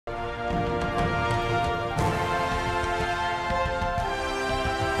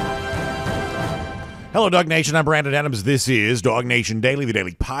Hello, DawgNation. I'm Brandon Adams. This is DawgNation Daily, the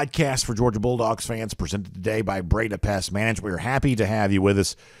daily podcast for Georgia Bulldogs fans, presented today by Breda Pest Management. We're happy to have you with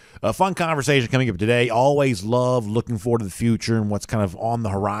us. A fun conversation coming up today. Always love looking forward to the future and what's kind of on the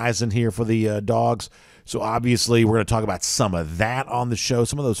horizon here for the Dogs. So obviously we're going to talk about some of that on the show,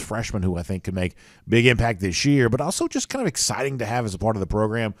 some of those freshmen who I think could make big impact this year, but also just kind of exciting to have as a part of the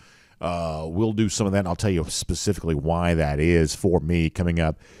program. We'll do some of that, and I'll tell you specifically why that is for me coming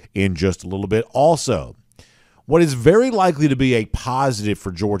up in just a little bit. Also, what is very likely to be a positive for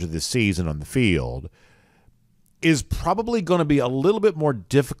Georgia this season on the field is probably going to be a little bit more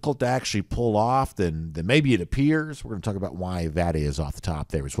difficult to actually pull off than maybe it appears. We're going to talk about why that is off the top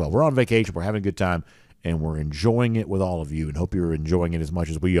there as well. We're on vacation. We're having a good time, and we're enjoying it with all of you, and hope you're enjoying it as much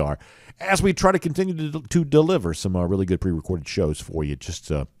as we are as we try to continue to deliver some really good pre-recorded shows for you, just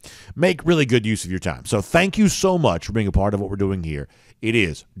to make really good use of your time. So thank you so much for being a part of what we're doing here. It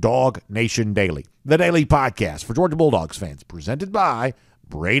is DawgNation Daily, the daily podcast for Georgia Bulldogs fans, presented by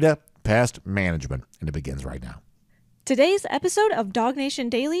Breda Pest Management, and it begins right now. Today's episode of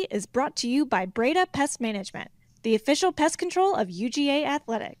DawgNation Daily is brought to you by Breda Pest Management, the official pest control of UGA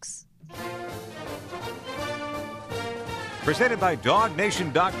Athletics. Presented by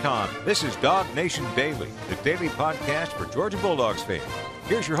DawgNation.com, this is DawgNation Daily, the daily podcast for Georgia Bulldogs fans.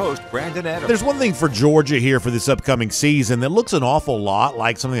 Here's your host, Brandon Adams. There's one thing for Georgia here for this upcoming season that looks an awful lot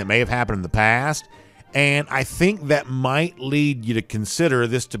like something that may have happened in the past, and I think that might lead you to consider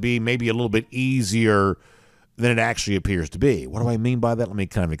this to be maybe a little bit easier than it actually appears to be. What do I mean by that? Let me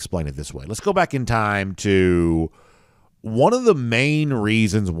kind of explain it this way. Let's go back in time to one of the main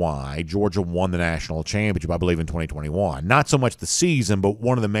reasons why Georgia won the national championship, I believe, in 2021. Not so much the season, but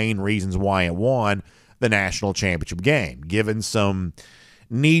one of the main reasons why it won the national championship game, given some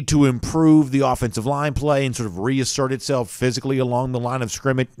need to improve the offensive line play and sort of reassert itself physically along the line of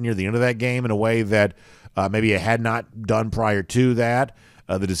scrimmage near the end of that game in a way that maybe it had not done prior to that.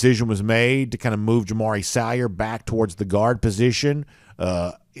 The decision was made to kind of move Jamari Salyer back towards the guard position,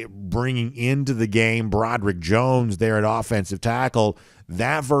 bringing into the game Broderick Jones there at offensive tackle.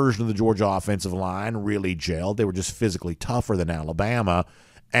 That version of the Georgia offensive line really gelled. They were just physically tougher than Alabama,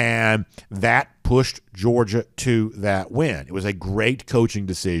 and that pushed Georgia to that win. It was a great coaching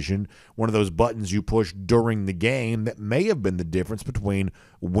decision, one of those buttons you push during the game that may have been the difference between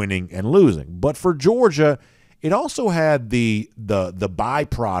winning and losing. But for Georgia, it also had the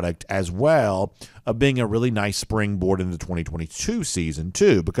byproduct as well of being a really nice springboard into the 2022 season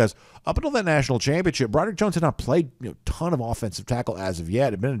too, because up until that national championship, Broderick Jones had not played a ton of offensive tackle as of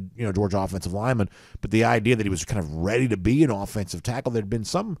yet. Had been a Georgia offensive lineman, but the idea that he was kind of ready to be an offensive tackle, there'd been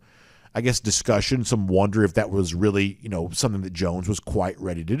some, I guess, discussion, some wonder if that was really something that Jones was quite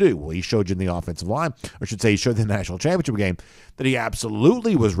ready to do. Well, he showed you in the offensive line, or I should say, he showed in the national championship game that he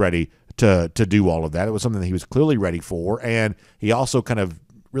absolutely was ready to do all of that. It was something that he was clearly ready for, and he also kind of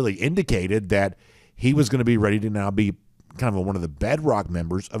really indicated that he was going to be ready to now be kind of one of the bedrock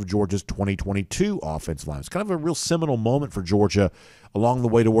members of Georgia's 2022 offensive line. It's kind of a real seminal moment for Georgia along the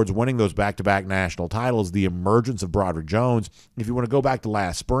way towards winning those back-to-back national titles, the emergence of Broderick Jones. If you want to go back to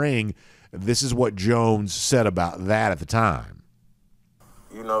last spring, this is what Jones said about that at the time.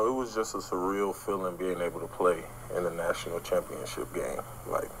 It was just a surreal feeling being able to play in the national championship game.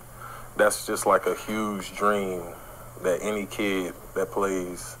 That's just like a huge dream that any kid that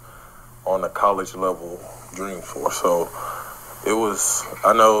plays on a college level dreams for. So it was,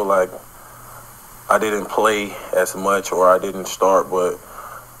 I know I didn't play as much or I didn't start, but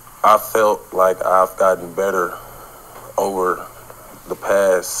I felt like I've gotten better over the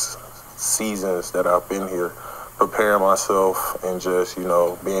past seasons that I've been here, preparing myself and just,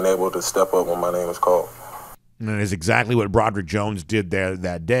 being able to step up when my name is called. And that is exactly what Broderick Jones did there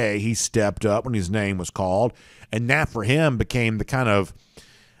that day. He stepped up when his name was called, and that for him became the kind of,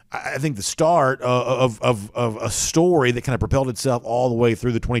 I think, the start of a story that kind of propelled itself all the way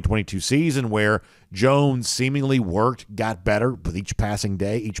through the 2022 season, where Jones seemingly got better with each passing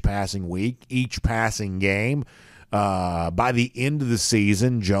day, each passing week, each passing game. By the end of the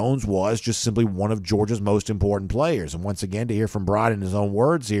season, Jones was just simply one of Georgia's most important players. And once again, to hear from Brod in his own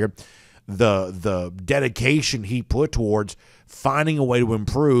words here, the dedication he put towards finding a way to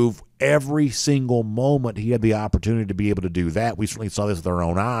improve every single moment he had the opportunity to be able to do that. We certainly saw this with our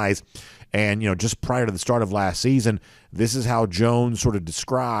own eyes. And, just prior to the start of last season, this is how Jones sort of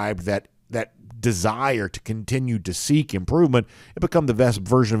described that desire to continue to seek improvement and become the best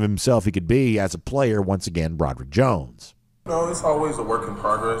version of himself he could be as a player. Once again, Broderick Jones. It's always a work in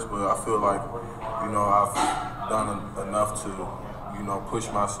progress, but I feel like, I've done enough to, push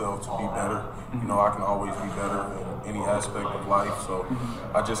myself to be better. I can always be better in any aspect of life. So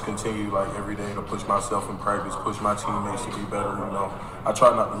I just continue every day to push myself in practice, push my teammates to be better. I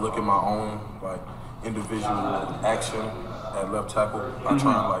try not to look at my own individual action at left tackle. I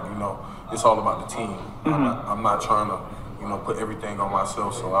try it's all about the team. I'm not trying to put everything on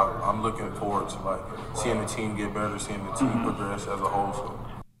myself. So I'm looking forward to seeing the team get better, seeing the team progress as a whole.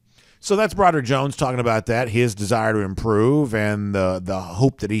 So that's Broderick Jones talking about that, his desire to improve and the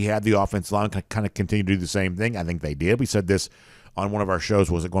hope that he had the offensive line kind of continue to do the same thing. I think they did. We said this on one of our shows,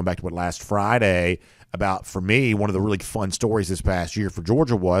 was it going back to last Friday, about, for me, one of the really fun stories this past year for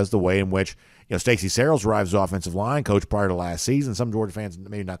Georgia was the way in which Stacey Searles arrives as offensive line coach prior to last season. Some Georgia fans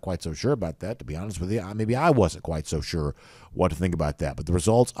maybe not quite so sure about that, to be honest with you. Maybe I wasn't quite so sure what to think about that. But the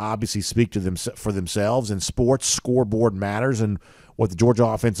results obviously speak to them for themselves. In sports, scoreboard matters, and what the Georgia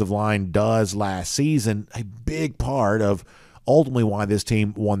offensive line does last season, a big part of ultimately why this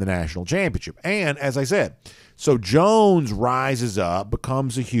team won the national championship. And as I said, so Jones rises up,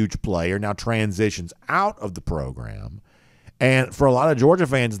 becomes a huge player, now transitions out of the program. And for a lot of Georgia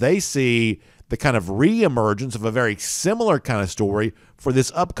fans, they see the kind of reemergence of a very similar kind of story for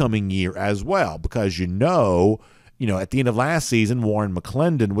this upcoming year as well, because at the end of last season, Warren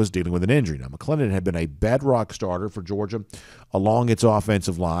McClendon was dealing with an injury. Now, McClendon had been a bedrock starter for Georgia along its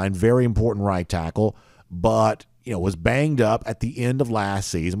offensive line, very important right tackle, but was banged up at the end of last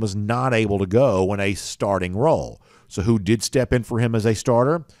season, was not able to go in a starting role. So who did step in for him as a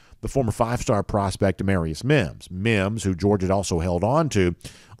starter? The former five-star prospect, Amarius Mims. Mims, who Georgia had also held on to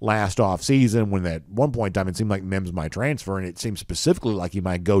last offseason when at one point in time it seemed like Mims might transfer, and it seemed specifically like he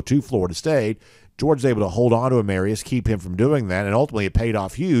might go to Florida State. Georgia's able to hold on to Amarius, keep him from doing that, and ultimately it paid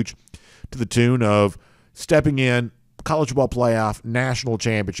off huge to the tune of stepping in, college football playoff, national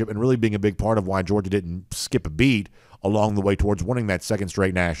championship, and really being a big part of why Georgia didn't skip a beat along the way towards winning that second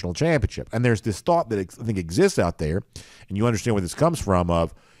straight national championship. And there's this thought that I think exists out there, and you understand where this comes from,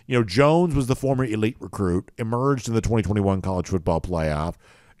 of Jones was the former elite recruit, emerged in the 2021 college football playoff,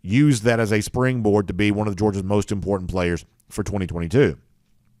 used that as a springboard to be one of Georgia's most important players for 2022.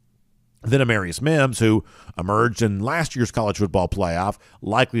 Then Amarius Mims, who emerged in last year's college football playoff,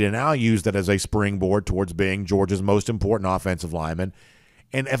 likely to now use that as a springboard towards being Georgia's most important offensive lineman.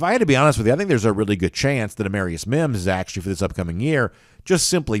 And if I had to be honest with you, I think there's a really good chance that Amarius Mims is actually, for this upcoming year, just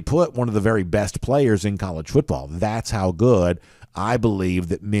simply put, one of the very best players in college football. That's how good I believe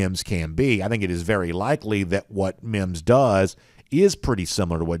that Mims can be. I think it is very likely that what Mims does is pretty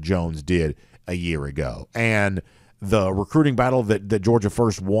similar to what Jones did a year ago. And the recruiting battle that Georgia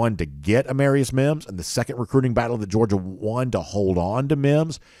first won to get Amarius Mims, and the second recruiting battle that Georgia won to hold on to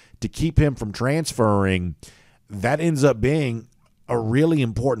Mims, to keep him from transferring, that ends up being a really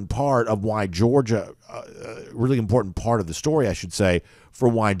important part of why Georgia, really important part of the story, I should say, for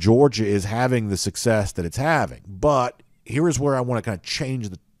why Georgia is having the success that it's having. But here is where I want to kind of change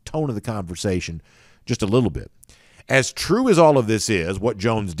the tone of the conversation just a little bit. As true as all of this is, what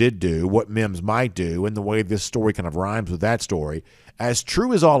Jones did do, what Mims might do, and the way this story kind of rhymes with that story, as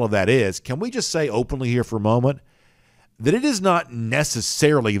true as all of that is, can we just say openly here for a moment that it is not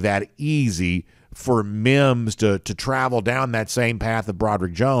necessarily that easy for Mims to travel down that same path of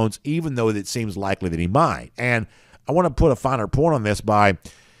Broderick Jones, even though it seems likely that he might. And I want to put a finer point on this by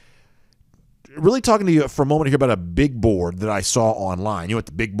really talking to you for a moment here about a big board that I saw online. You know what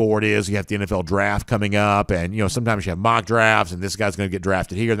the big board is? You have the NFL draft coming up, and sometimes you have mock drafts, and this guy's going to get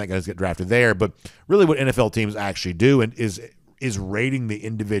drafted here, and that guy's going to get drafted there. But really what NFL teams actually do is rating the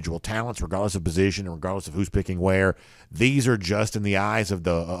individual talents regardless of position and regardless of who's picking where. These are just, in the eyes of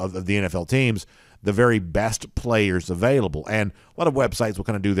the NFL teams, the very best players available. And a lot of websites will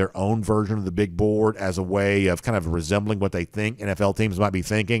kind of do their own version of the big board as a way of kind of resembling what they think NFL teams might be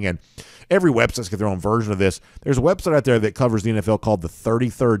thinking. And every website's got their own version of this. There's a website out there that covers the NFL called the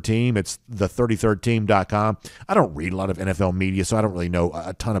 33rd Team. It's the33rdteam.com. I don't read a lot of NFL media, so I don't really know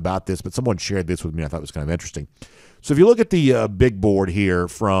a ton about this, but someone shared this with me. I thought it was kind of interesting. So if you look at the big board here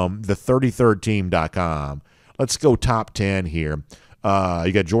from the 33rdteam.com, let's go top 10 here.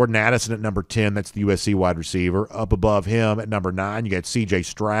 You got Jordan Addison at number 10. That's the USC wide receiver. Up above him at number 9, you got C.J.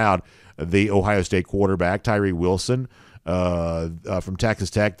 Stroud, the Ohio State quarterback. Tyree Wilson from Texas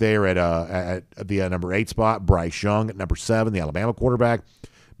Tech there at the number 8 spot. Bryce Young at number 7, the Alabama quarterback.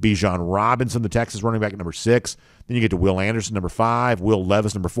 Bijan Robinson, the Texas running back, at number 6. Then you get to Will Anderson, number 5. Will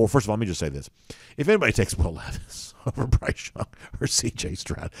Levis, number 4. First of all, let me just say this. If anybody takes Will Levis over Bryce Young or C.J.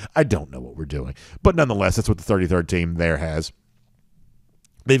 Stroud, I don't know what we're doing. But nonetheless, that's what the 33rd team there has.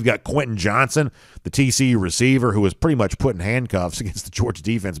 They've got Quentin Johnson, the TCU receiver, who was pretty much put in handcuffs against the Georgia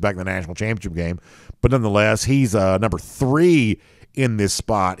defense back in the national championship game. But nonetheless, he's number 3 in this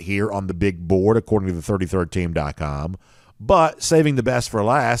spot here on the big board, according to the 33rdteam.com. But saving the best for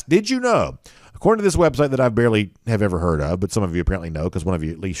last, did you know, according to this website that I barely have ever heard of, but some of you apparently know because one of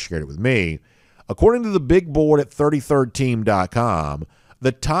you at least shared it with me, according to the big board at 33rdteam.com,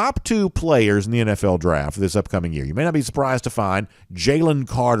 the top 2 players in the NFL draft for this upcoming year, you may not be surprised to find Jalen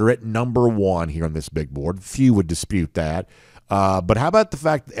Carter at number 1 here on this big board. Few would dispute that. But how about the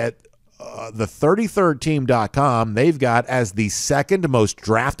fact that the 33rdteam.com, they've got as the second most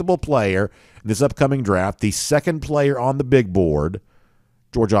draftable player in this upcoming draft, the second player on the big board,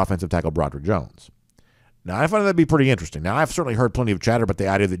 Georgia offensive tackle Broderick Jones. Now, I find that to be pretty interesting. Now, I've certainly heard plenty of chatter about the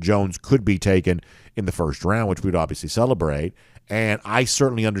idea that Jones could be taken in the first round, which we'd obviously celebrate. And I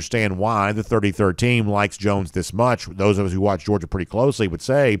certainly understand why the 33rd team likes Jones this much. Those of us who watch Georgia pretty closely would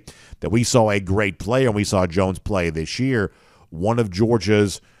say that we saw a great player and we saw Jones play this year, one of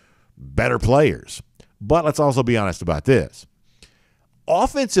Georgia's better players. But let's also be honest about this.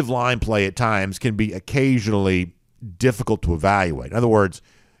 Offensive line play at times can be occasionally difficult to evaluate. In other words,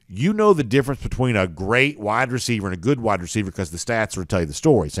 you know the difference between a great wide receiver and a good wide receiver because the stats sort of tell you the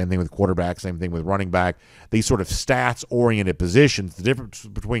story. Same thing with quarterback, same thing with running back. These sort of stats-oriented positions, the difference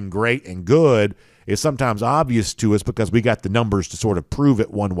between great and good is sometimes obvious to us because we got the numbers to sort of prove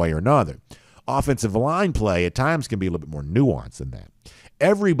it one way or another. Offensive line play at times can be a little bit more nuanced than that.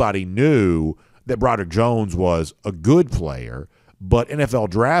 Everybody knew that Broderick Jones was a good player, but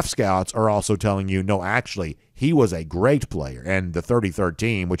NFL draft scouts are also telling you, no, actually, he was a great player. And the 33rd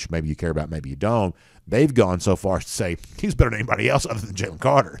team, which maybe you care about, maybe you don't, they've gone so far as to say he's better than anybody else other than Jalen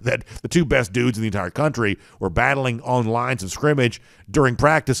Carter, that the 2 best dudes in the entire country were battling on lines of scrimmage during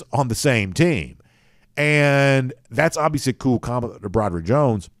practice on the same team. And that's obviously a cool compliment to Broderick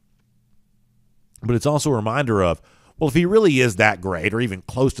Jones, but it's also a reminder of, well, if he really is that great or even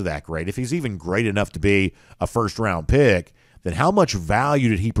close to that great, if he's even great enough to be a first-round pick, then how much value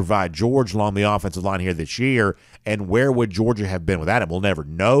did he provide Georgia along the offensive line here this year, and where would Georgia have been without him? We'll never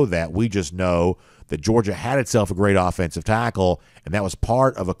know that. We just know that Georgia had itself a great offensive tackle, and that was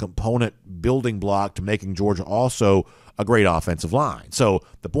part of a component building block to making Georgia also a great offensive line. So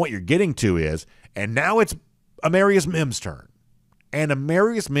the point you're getting to is, and now it's Amarius Mims' turn. And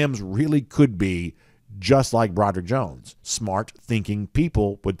Amarius Mims really could be just like Broderick Jones. Smart thinking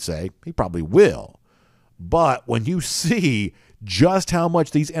people would say he probably will. But when you see just how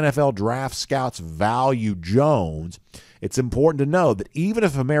much these NFL draft scouts value Jones, it's important to know that even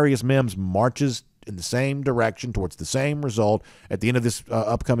if Amarius Mims marches in the same direction towards the same result at the end of this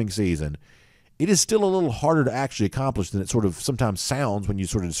upcoming season, it is still a little harder to actually accomplish than it sort of sometimes sounds when you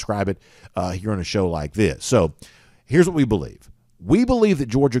sort of describe it here on a show like this. So here's what we believe. We believe that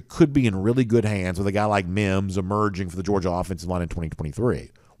Georgia could be in really good hands with a guy like Mims emerging for the Georgia offensive line in 2023.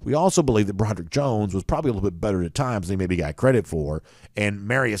 We also believe that Broderick Jones was probably a little bit better at times than he maybe got credit for, and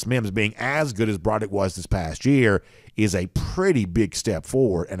Amarius Mims being as good as Broderick was this past year is a pretty big step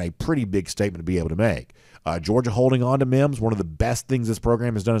forward and a pretty big statement to be able to make. Georgia holding on to Mims, one of the best things this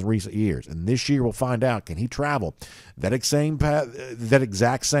program has done in recent years, and this year we'll find out, can he travel that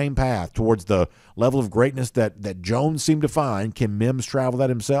exact same path towards the level of greatness that Jones seemed to find? Can Mims travel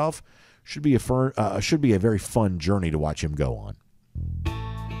that himself? Should be a very fun journey to watch him go on.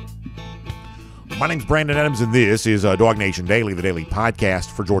 My name's Brandon Adams, and this is DawgNation Daily, the daily podcast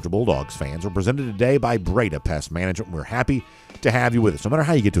for Georgia Bulldogs fans. We're presented today by Breda Pest Management. We're happy to have you with us. No matter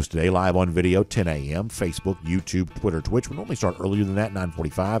how you get to us today, live on video, 10 a.m., Facebook, YouTube, Twitter, Twitch. We normally start earlier than that,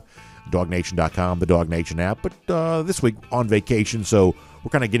 9:45. DawgNation.com, the DawgNation app. But this week on vacation, so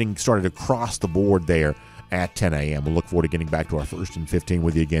we're kind of getting started across the board there at 10 a.m. We'll look forward to getting back to our 1st and 15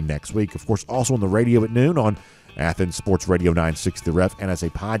 with you again next week. Of course, also on the radio at noon on Athens Sports Radio 960 The Ref, and as a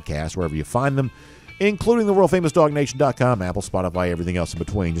podcast wherever you find them, including the world-famous DawgNation.com, Apple, Spotify, everything else in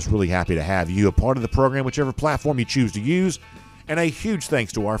between. Just really happy to have you a part of the program, whichever platform you choose to use. And a huge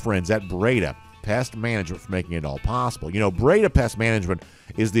thanks to our friends at Breda Pest Management for making it all possible. You know, Breda Pest Management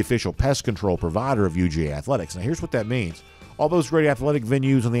is the official pest control provider of UGA Athletics. Now, here's what that means. All those great athletic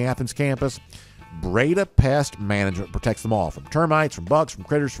venues on the Athens campus, Breda Pest Management protects them all, from termites, from bugs, from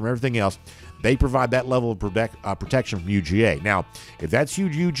critters, from everything else. They provide that level of protection from UGA. Now, if that's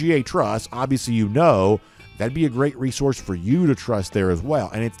huge UGA trust, obviously you know that'd be a great resource for you to trust there as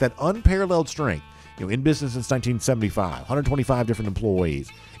well. And it's that unparalleled strength. You know, in business since 1975, 125 different employees.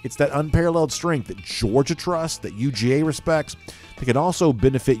 It's that unparalleled strength that Georgia trusts, that UGA respects, that can also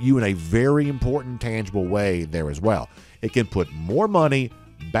benefit you in a very important, tangible way there as well. It can put more money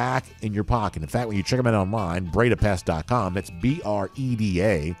back in your pocket. In fact, when you check them out online, BredaPest.com, that's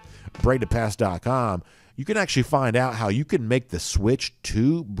BREDA, BredaPest.com, you can actually find out how you can make the switch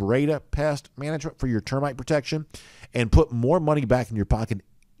to Breda Pest Management for your termite protection and put more money back in your pocket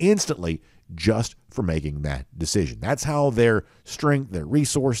instantly just for making that decision. That's how their strength, their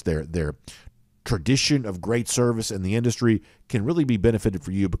resource, their tradition of great service in the industry can really be benefited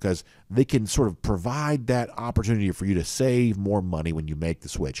for you, because they can sort of provide that opportunity for you to save more money when you make the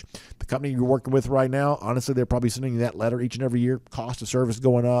switch. The company you're working with right now, honestly, they're probably sending you that letter each and every year. Cost of service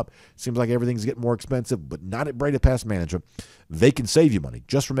going up. Seems like everything's getting more expensive, but not at Breda Pest Management. They can save you money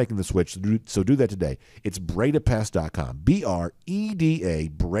just for making the switch. So do that today. It's BredaPest.com. BREDA,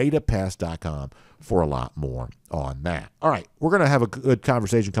 BredaPest.com for a lot more on that. All right, we're going to have a good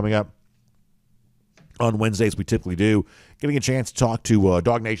conversation coming up on Wednesdays. We typically do. Getting a chance to talk to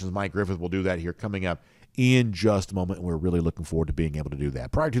DawgNation's Mike Griffith. We'll do that here coming up in just a moment, and we're really looking forward to being able to do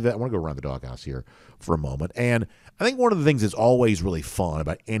that. Prior to that, I want to go around the DawgHouse here for a moment. And I think one of the things that's always really fun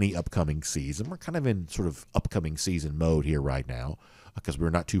about any upcoming season, we're kind of in sort of upcoming season mode here right now because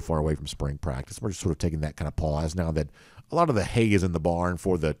we're not too far away from spring practice. We're just sort of taking that kind of pause now that a lot of the hay is in the barn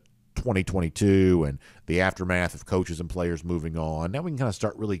for the 2022 and the aftermath of coaches and players moving on. Now we can kind of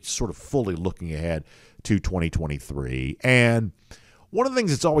start really sort of fully looking ahead to 2023. And one of the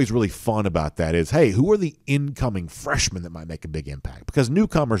things that's always really fun about that is, hey, who are the incoming freshmen that might make a big impact? Because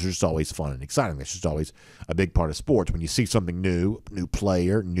newcomers are just always fun and exciting. That's just always a big part of sports. When you see something new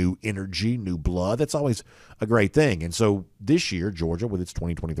player, new energy, new blood, that's always a great thing. And so this year, Georgia, with its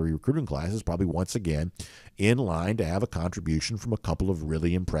 2023 recruiting class, is probably once again in line to have a contribution from a couple of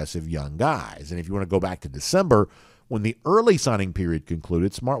really impressive young guys. And if you want to go back to December, when the early signing period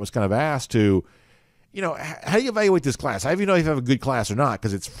concluded, Smart was kind of asked to, how do you evaluate this class? How do you know if you have a good class or not?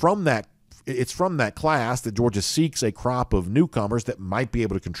 Because it's from that class that Georgia seeks a crop of newcomers that might be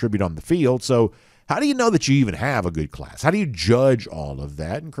able to contribute on the field. So how do you know that you even have a good class? How do you judge all of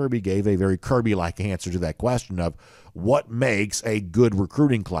that? And Kirby gave a very Kirby-like answer to that question of what makes a good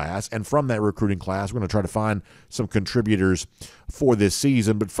recruiting class. And from that recruiting class, we're going to try to find some contributors for this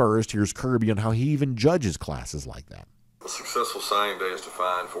season. But first, here's Kirby on how he even judges classes like that. A successful signing day is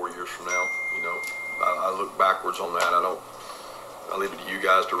defined 4 years from now. I look backwards on that. I leave it to you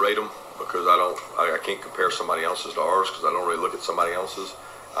guys to rate them, because I can't compare somebody else's to ours, because I don't really look at somebody else's.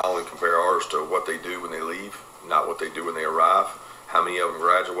 I only compare ours to what they do when they leave, not what they do when they arrive. How many of them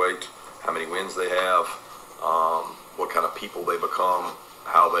graduate, how many wins they have, what kind of people they become,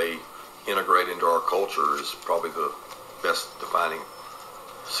 how they integrate into our culture is probably the best defining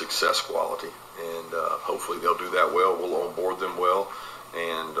success quality. And hopefully they'll do that well. We'll onboard them well.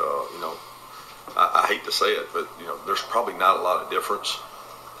 And, I hate to say it, but, there's probably not a lot of difference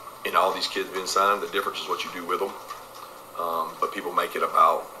in all these kids being signed. The difference is what you do with them. But people make it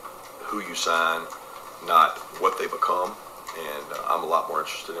about who you sign, not what they become. And I'm a lot more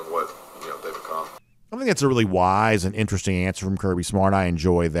interested in what, they become. I think that's a really wise and interesting answer from Kirby Smart. I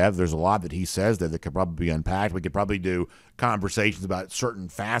enjoy that. There's a lot that he says that could probably be unpacked. We could probably do conversations about certain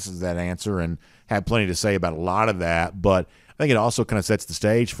facets of that answer and have plenty to say about a lot of that. But I think it also kind of sets the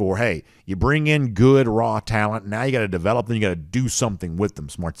stage for, hey, you bring in good raw talent. Now you got to develop them. You got to do something with them.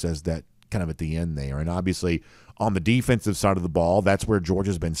 Smart says that kind of at the end there. And obviously on the defensive side of the ball, that's where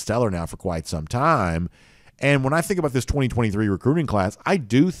Georgia's been stellar now for quite some time. And when I think about this 2023 recruiting class, I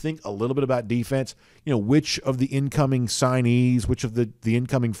do think a little bit about defense. Which of the incoming signees, which of the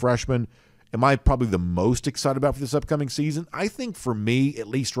incoming freshmen am I probably the most excited about for this upcoming season? I think for me, at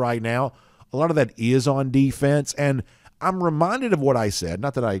least right now, a lot of that is on defense. And I'm reminded of what I said,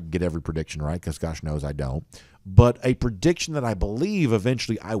 not that I get every prediction right, because gosh knows I don't, but a prediction that I believe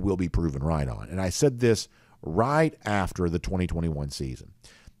eventually I will be proven right on. And I said this right after the 2021 season,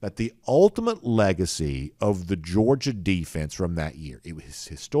 that the ultimate legacy of the Georgia defense from that year, it was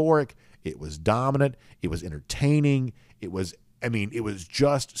historic, it was dominant, it was entertaining, it was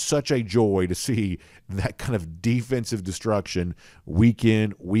just such a joy to see that kind of defensive destruction week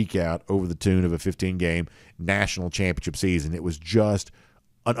in, week out over the tune of a 15-game national championship season. It was just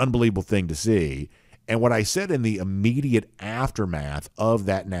an unbelievable thing to see. And what I said in the immediate aftermath of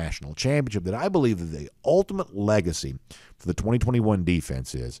that national championship, that I believe that the ultimate legacy for the 2021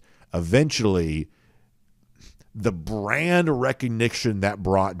 defense is eventually the brand recognition that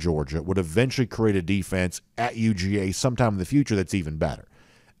brought Georgia would eventually create a defense at UGA sometime in the future that's even better.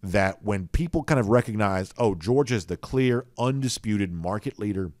 That when people kind of recognize, oh, Georgia is the clear, undisputed market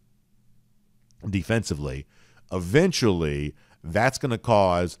leader defensively, eventually that's going to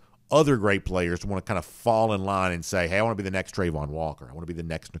cause other great players to want to kind of fall in line and say, hey, I want to be the next Trayvon Walker. I want to be the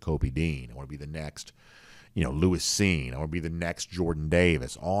next Nakobe Dean. I want to be the next, Lewis Seen. I want to be the next Jordan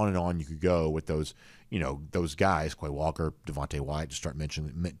Davis. On and on you could go with those, those guys, Quay Walker, Devontae White,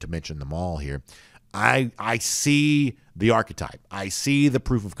 to mention them all here. I see the archetype. I see the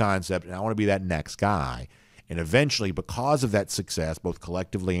proof of concept, and I want to be that next guy. And eventually, because of that success, both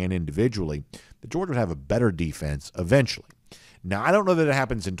collectively and individually, the Georgia would have a better defense eventually. Now, I don't know that it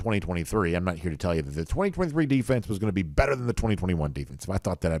happens in 2023. I'm not here to tell you that the 2023 defense was going to be better than the 2021 defense. If I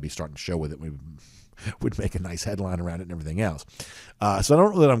thought that, I'd be starting to show with it. We would make a nice headline around it and everything else. So I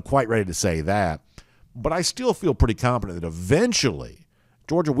don't know that I'm quite ready to say that. But I still feel pretty confident that eventually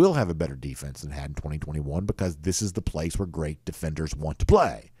Georgia will have a better defense than it had in 2021, because this is the place where great defenders want to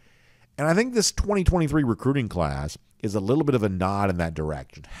play. And I think this 2023 recruiting class is a little bit of a nod in that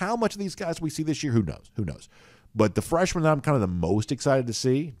direction. How much of these guys we see this year, who knows? Who knows? But the freshman that I'm kind of the most excited to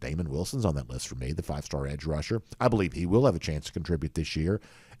see, Damon Wilson's on that list for me, the 5-star edge rusher. I believe he will have a chance to contribute this year,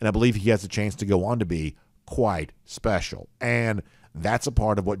 and I believe he has a chance to go on to be quite special. And that's a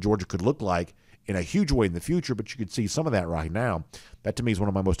part of what Georgia could look like in a huge way in the future, but you could see some of that right now. That, to me, is one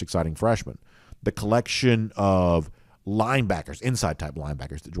of my most exciting freshmen. The collection of linebackers, inside-type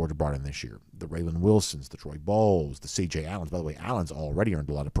linebackers that Georgia brought in this year, the Raylan Wilsons, the Troy Bowles, the C.J. Allens. By the way, Allens already earned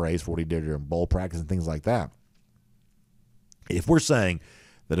a lot of praise for what he did during bowl practice and things like that. If we're saying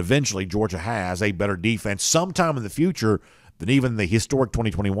that eventually Georgia has a better defense sometime in the future than even the historic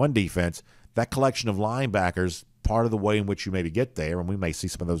 2021 defense, that collection of linebackers, part of the way in which you maybe get there, and we may see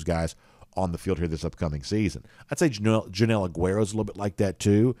some of those guys on the field here this upcoming season. I'd say Janelle Aguero's a little bit like that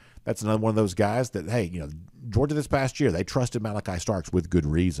too. That's another one of those guys that, hey, Georgia this past year, they trusted Malachi Starks with good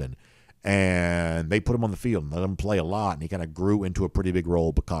reason, and they put him on the field and let him play a lot, and he kind of grew into a pretty big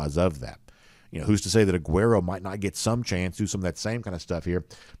role because of that. Who's to say that Aguero might not get some chance, do some of that same kind of stuff here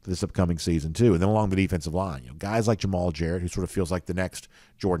for this upcoming season too. And then along the defensive line, guys like Jamal Jarrett, who sort of feels like the next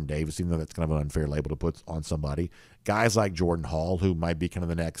Jordan Davis, even though that's kind of an unfair label to put on somebody. Guys like Jordan Hall, who might be kind of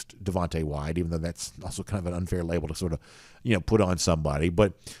the next Devontae White, even though that's also kind of an unfair label to sort of, put on somebody.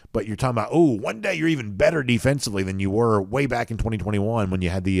 But you're talking about, one day you're even better defensively than you were way back in 2021 when you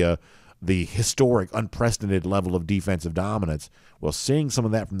had the historic, unprecedented level of defensive dominance. Well, seeing some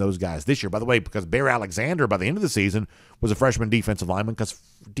of that from those guys this year, by the way, because Bear Alexander, by the end of the season, was a freshman defensive lineman, because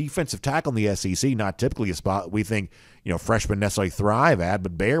defensive tackle in the SEC, not typically a spot we think, freshmen necessarily thrive at,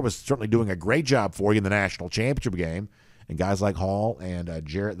 but Bear was certainly doing a great job for you in the national championship game. And guys like Hall and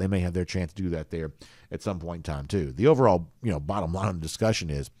Jarrett, they may have their chance to do that there at some point in time too. The overall, bottom line of the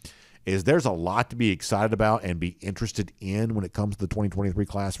discussion is there's a lot to be excited about and be interested in when it comes to the 2023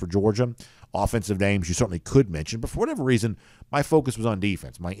 class for Georgia. Offensive names you certainly could mention, but for whatever reason, my focus was on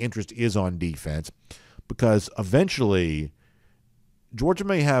defense. My interest is on defense because eventually Georgia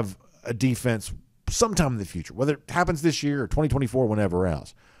may have a defense sometime in the future, whether it happens this year or 2024 or whenever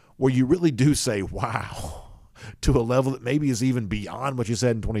else, where you really do say, wow, to a level that maybe is even beyond what you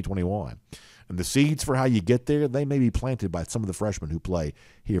said in 2021. And the seeds for how you get there, they may be planted by some of the freshmen who play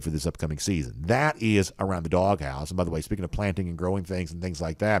here for this upcoming season. That is around the DawgHouse. And by the way, speaking of planting and growing things and things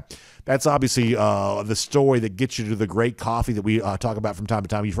like that, that's obviously the story that gets you to the great coffee that we talk about from time to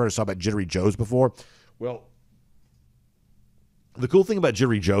time. You've heard us talk about Jittery Joe's before. Well, the cool thing about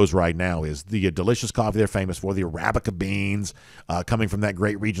Jittery Joe's right now is the delicious coffee they're famous for, the Arabica beans coming from that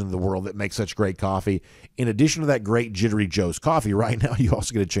great region of the world that makes such great coffee. In addition to that great Jittery Joe's coffee, right now you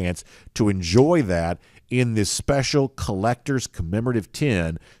also get a chance to enjoy that in this special collector's commemorative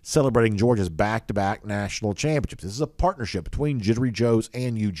tin celebrating Georgia's back-to-back national championships. This is a partnership between Jittery Joe's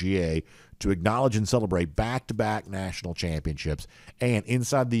and UGA to acknowledge and celebrate back-to-back national championships. And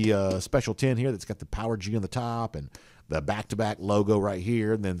inside the special tin here that's got the Power G on the top and the back-to-back logo right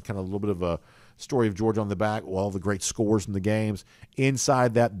here, and then kind of a little bit of a story of Georgia on the back, all the great scores from the games.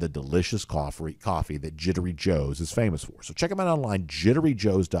 Inside that, the delicious coffee that Jittery Joe's is famous for. So check them out online,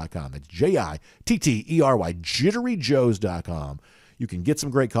 jitteryjoes.com. That's Jittery, jitteryjoes.com. You can get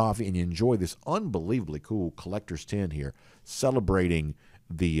some great coffee, and you enjoy this unbelievably cool collector's tin here, celebrating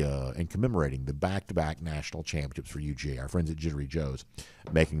and commemorating the back-to-back national championships for UGA. Our friends at Jittery Joe's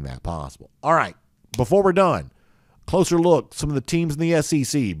making that possible. All right, before we're done, closer look, some of the teams in the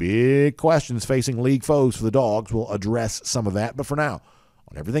SEC. Big questions facing league foes for the Dogs. We'll address some of that. But for now,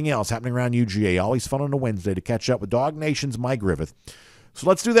 on everything else happening around UGA, always fun on a Wednesday to catch up with DawgNation's Mike Griffith. So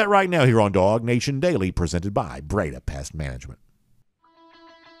let's do that right now here on DawgNation Daily, presented by Breda Pest Management.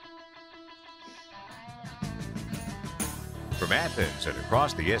 From Athens and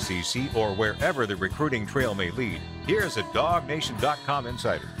across the SEC or wherever the recruiting trail may lead, here's a DawgNation.com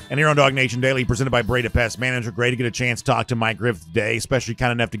insider. And here on DawgNation Daily, presented by Breda Pest Management, great to get a chance to talk to Mike Griffith today, especially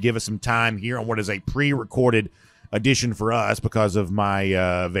kind enough to give us some time here on what is a pre-recorded addition for us because of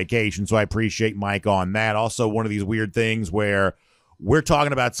my vacation. So I appreciate Mike on that. Also, one of these weird things where we're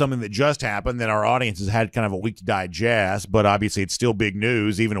talking about something that just happened that our audience has had kind of a week to digest, but obviously it's still big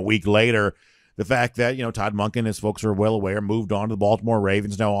news even a week later. The fact that, Todd Monken, as folks are well aware, moved on to the Baltimore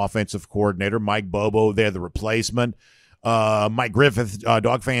Ravens, now offensive coordinator. Mike Bobo, they're the replacement. Mike Griffith,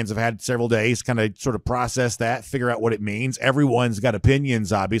 Dog fans have had several days to kind of sort of process that, figure out what it means. Everyone's got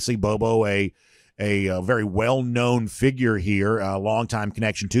opinions, obviously. Bobo, a very well-known figure here, a longtime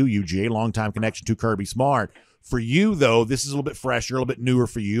connection to UGA, longtime connection to Kirby Smart. For you, though, this is a little bit fresher, a little bit newer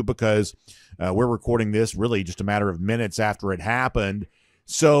for you because we're recording this really just a matter of minutes after it happened.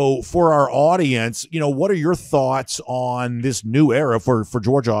 So for our audience, what are your thoughts on this new era for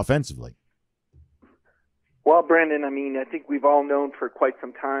Georgia offensively? Well, Brandon, I think we've all known for quite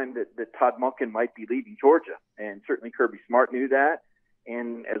some time that Todd Monken might be leaving Georgia, and certainly Kirby Smart knew that.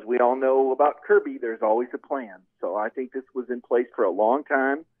 And as we all know about Kirby, there's always a plan. So I think this was in place for a long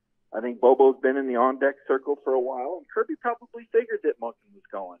time. I think Bobo's been in the on-deck circle for a while, and Kirby probably figured that Monken was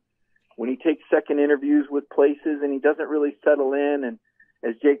going. When he takes second interviews with places and he doesn't really settle in, and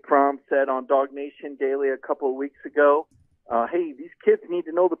as Jake Fromm said on DawgNation Daily a couple of weeks ago, hey, these kids need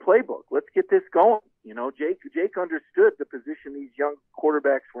to know the playbook. Let's get this going. Jake understood the position these young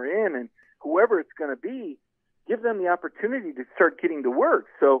quarterbacks were in, and whoever it's going to be, give them the opportunity to start getting to work.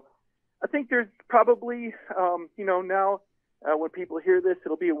 So I think there's probably, now when people hear this,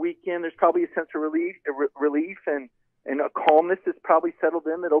 it'll be a weekend. There's probably a sense of relief and a calmness that's probably settled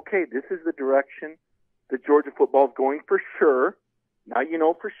in that, okay, this is the direction that Georgia football is going for sure. Now you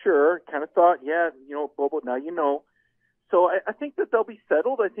know for sure. Kind of thought, Bobo, now you know. So I think that they'll be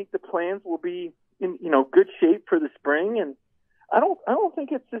settled. I think the plans will be in, good shape for the spring. And I don't think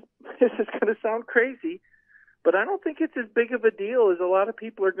it's just, this is going to sound crazy, but I don't think it's as big of a deal as a lot of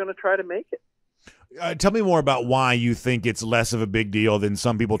people are going to try to make it. Tell me more about why you think it's less of a big deal than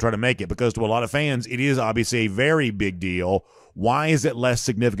some people try to make it, because to a lot of fans, it is obviously a very big deal. Why is it less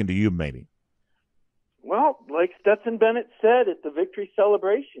significant to you, maybe? Well, like Stetson Bennett said at the victory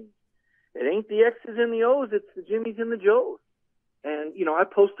celebration, it ain't the X's and the O's, it's the Jimmies and the Joes. And, I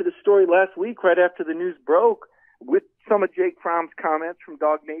posted a story last week right after the news broke with some of Jake Fromm's comments from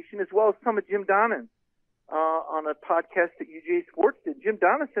DawgNation, as well as some of Jim Donnan on a podcast that UGA Sports did. Jim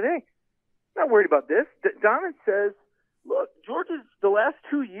Donnan said, hey, not worried about this. Donnan says, look, Georgia's the last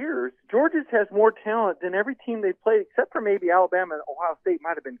 2 years, Georgia's has more talent than every team they've played, except for maybe Alabama and Ohio State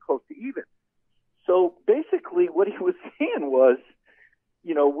might have been close to even. So basically what he was saying was,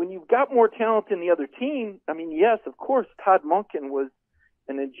 when you've got more talent than the other team, yes, of course, Todd Monken was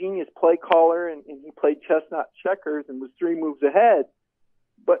an ingenious play caller and he played chestnut checkers and was 3 moves ahead,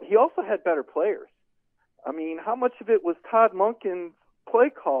 but he also had better players. How much of it was Todd Monken's play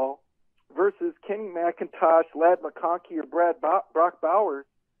call versus Kenny McIntosh, Ladd McConkey, or Brock Bowers,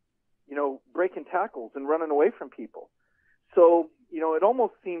 breaking tackles and running away from people? So, it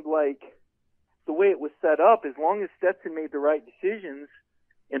almost seemed like the way it was set up, as long as Stetson made the right decisions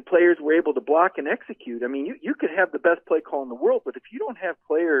and players were able to block and execute, you could have the best play call in the world, but if you don't have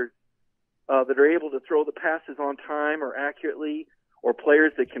players that are able to throw the passes on time or accurately, or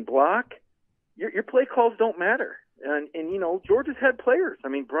players that can block, your play calls don't matter. And Georgia's had players.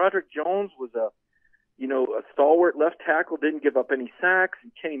 Broderick Jones was a stalwart left tackle, didn't give up any sacks.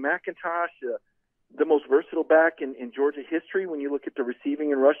 And Kenny McIntosh, the most versatile back in Georgia history when you look at the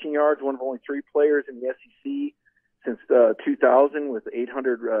receiving and rushing yards, one of only 3 players in the SEC since 2000 with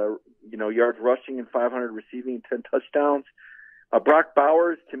 800 yards rushing and 500 receiving and 10 touchdowns. Brock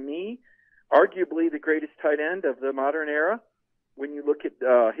Bowers, to me, arguably the greatest tight end of the modern era. When you look at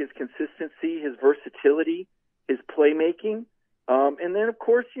his consistency, his versatility, his playmaking, and then of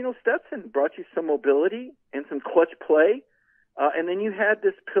course Stetson brought you some mobility and some clutch play. And then you had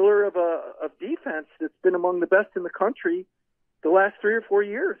this pillar of defense that's been among the best in the country the last 3 or 4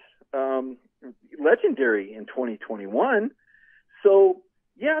 years. Legendary in 2021. So,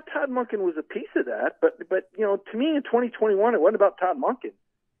 yeah, Todd Monken was a piece of that. But to me in 2021, it wasn't about Todd Monken. It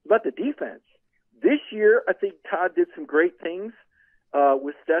was about the defense. This year, I think Todd did some great things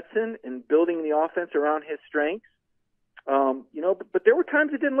with Stetson and building the offense around his strengths. But there were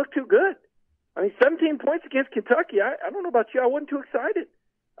times it didn't look too good. 17 points against Kentucky. I don't know about you. I wasn't too excited.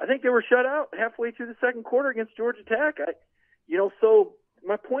 I think they were shut out halfway through the second quarter against Georgia Tech. So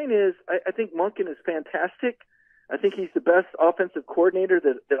my point is, I think Monken is fantastic. I think he's the best offensive coordinator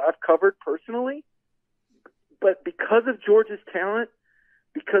that I've covered personally. But because of Georgia's talent,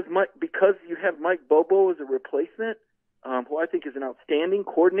 because you have Mike Bobo as a replacement, who I think is an outstanding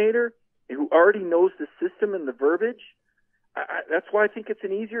coordinator and who already knows the system and the verbiage, that's why I think it's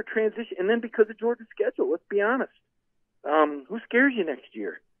an easier transition. And then because of Georgia's schedule, let's be honest. Who scares you next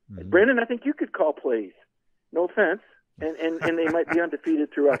year? Mm-hmm. Brandon, I think you could call plays. No offense. And they might be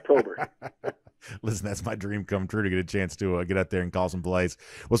undefeated through October. Listen, that's my dream come true to get a chance to get out there and call some plays.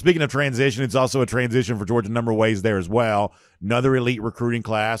 Well, speaking of transition, it's also a transition for Georgia number of ways there as well. Another elite recruiting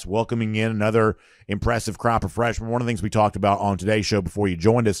class, welcoming in another impressive crop of freshmen. One of the things we talked about on today's show before you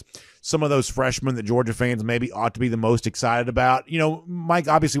joined us, some of those freshmen that Georgia fans maybe ought to be the most excited about. You know, Mike,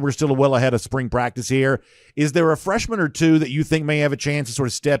 obviously we're still well ahead of spring practice here. Is there a freshman or two that you think may have a chance to sort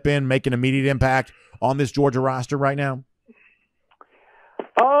of step in, make an immediate impact on this Georgia roster right now?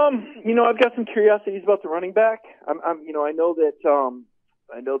 I've got some curiosities about the running back. I know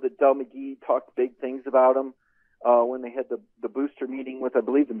that Del McGee talked big things about him when they had the booster meeting with, I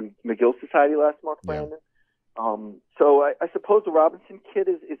believe, the McGill Society last month, Brandon. Yeah. So I suppose the Robinson kid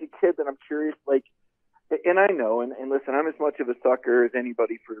is a kid that I'm curious, and I know, and listen, I'm as much of a sucker as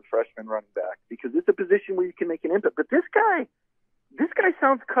anybody for the freshman running back because it's a position where you can make an impact. But this guy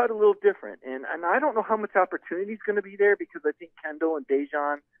sounds cut a little different, and I don't know how much opportunity is going to be there because I think Kendall and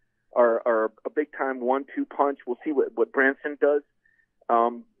Dejan are a big-time 1-2 punch. We'll see what Branson does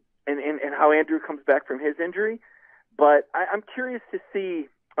and how Andrew comes back from his injury. But I'm curious to see,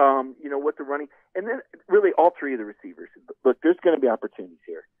 what the running – and then really all three of the receivers. Look, there's going to be opportunities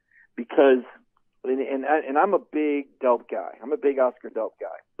here because – and I'm a big Delp guy. I'm a big Oscar Delp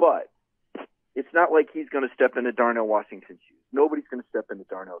guy. But it's not like he's going to step into Darnell Washington's shoes. Nobody's going to step into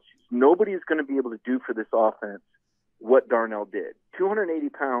Darnell's shoes. Nobody is going to be able to do for this offense what Darnell did. 280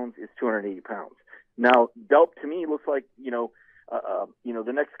 pounds is 280 pounds. Now, Delp to me looks like,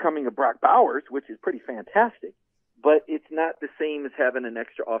 the next coming of Brock Bowers, which is pretty fantastic, but it's not the same as having an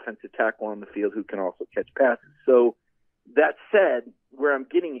extra offensive tackle on the field who can also catch passes. So that said, where I'm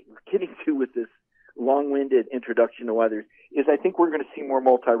getting to with this long-winded introduction to others is I think we're going to see more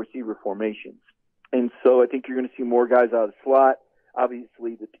multi-receiver formations. And so I think you're going to see more guys out of the slot.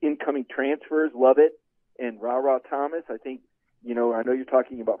 Obviously, the incoming transfers love it. And Ra Thomas, I think, I know you're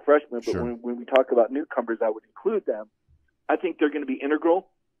talking about freshmen, but sure. when we talk about newcomers, I would include them. I think they're going to be integral.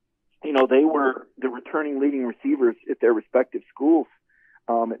 They were the returning leading receivers at their respective schools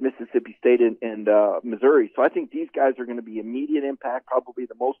at Mississippi State and Missouri. So I think these guys are going to be immediate impact. Probably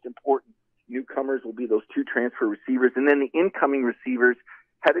the most important newcomers will be those two transfer receivers. And then the incoming receivers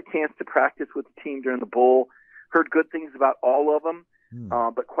had a chance to practice with the team during the bowl, heard good things about all of them.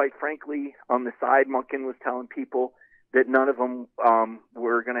 But quite frankly, on the side, Monken was telling people that none of them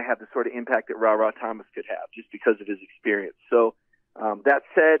were going to have the sort of impact that Ra Thomas could have just because of his experience. So that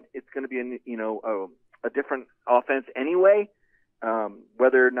said, it's going to be a different offense anyway.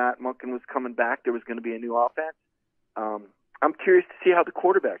 Whether or not Monken was coming back, there was going to be a new offense. I'm curious to see how the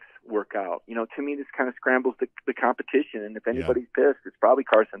quarterbacks work out. To me, this kind of scrambles the competition. And if anybody's pissed, it's probably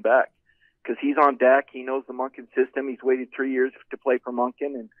Carson Beck because he's on deck. He knows the Monken system. He's waited 3 years to play for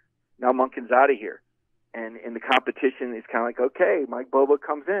Monken, and now Monken's out of here. And the competition is kind of like, okay, Mike Bobo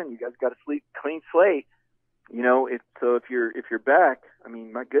comes in. You guys got a clean slate. If you're back, I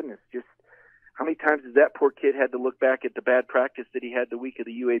mean, my goodness, just how many times has that poor kid had to look back at the bad practice that he had the week of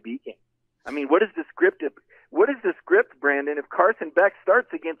the UAB game? I mean, what is the script, Brandon, if Carson Beck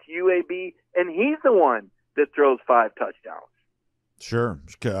starts against UAB and he's the one that throws 5 touchdowns? Sure.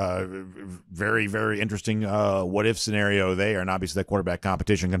 Very, very interesting what-if scenario there. And obviously that quarterback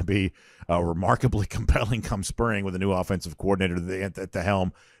competition going to be remarkably compelling come spring with a new offensive coordinator at the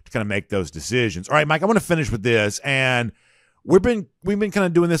helm to kind of make those decisions. All right, Mike, I want to finish with this. And we've been kind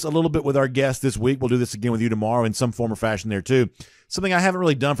of doing this a little bit with our guests this week. We'll do this again with you tomorrow in some form or fashion there too. Something I haven't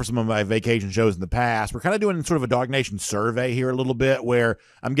really done for some of my vacation shows in the past. We're kind of doing sort of a DawgNation survey here a little bit where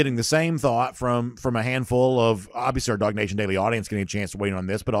I'm getting the same thought from a handful of, obviously, our DawgNation Daily audience getting a chance to weigh in on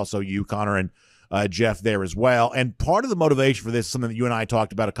this, but also you, Connor, and Jeff there as well. And part of the motivation for this is something that you and I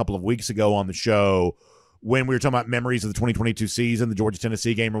talked about a couple of weeks ago on the show when we were talking about memories of the 2022 season, the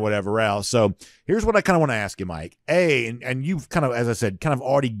Georgia-Tennessee game or whatever else. So here's what I kind of want to ask you, Mike. And you've kind of, as I said, kind of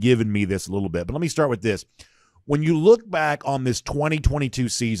already given me this a little bit, but let me start with this. When you look back on this 2022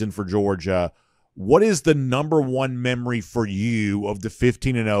 season for Georgia, what is the number one memory for you of the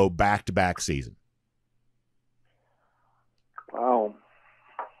 15-0 back-to-back season? Wow.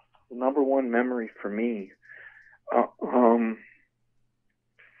 The number one memory for me. Well,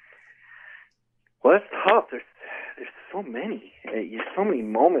 that's tough. There's so many. There's so many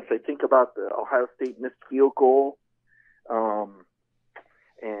moments. I think about the Ohio State missed field goal.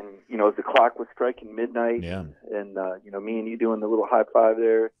 And, as the clock was striking midnight and me and you doing the little high five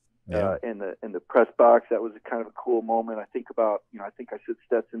there in the press box, that was kind of a cool moment. I think about, I think I said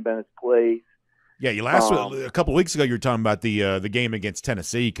Stetson Bennett's place. Yeah, you last a couple of weeks ago you were talking about the game against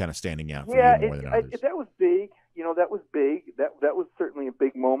Tennessee kind of standing out for you more than others. That was big. That was big. That was certainly a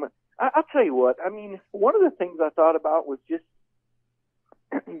big moment. I'll tell you what. I mean, one of the things I thought about was just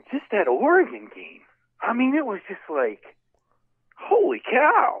that Oregon game. I mean, it was just like, holy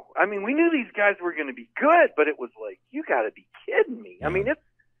cow. I mean, we knew these guys were going to be good, but it was like, you got to be kidding me. Yeah. I mean,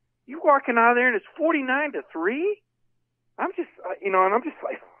 you walking out of there and it's 49-3. I'm just, and I'm just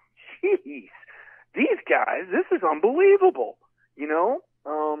like, jeez, these guys, this is unbelievable.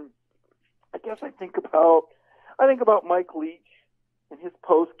 I guess I think about Mike Leach and his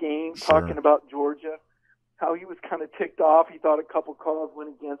post game talking about Georgia, how he was kind of ticked off. He thought a couple calls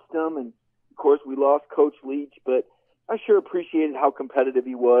went against him, and of course we lost Coach Leach, but I sure appreciated how competitive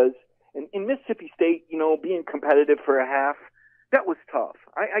he was. And in Mississippi State, being competitive for a half, that was tough.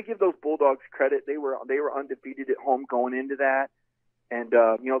 I give those Bulldogs credit. They were undefeated at home going into that, and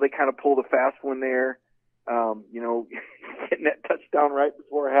they kind of pulled a fast one there. Getting that touchdown right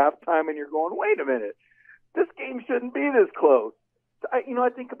before halftime, and you're going, wait a minute, this game shouldn't be this close. I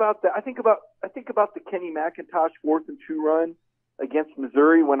think about that. I think about the Kenny McIntosh 4th and 2 run against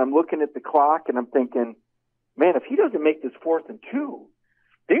Missouri when I'm looking at the clock and I'm thinking, man, if he doesn't make this 4th and 2,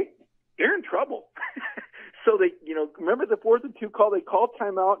 they're in trouble. So they, remember the 4th and 2 call? They call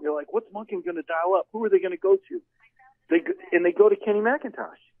timeout, and you're like, what's Monken going to dial up? Who are they going to go to? They go to Kenny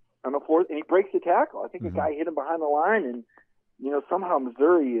McIntosh on the 4th, and he breaks the tackle. I think a guy hit him behind the line, and somehow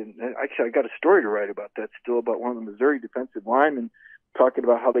Missouri, and actually I got a story to write about that still, about one of the Missouri defensive linemen talking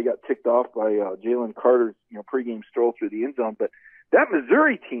about how they got ticked off by Jalen Carter's pregame stroll through the end zone. But that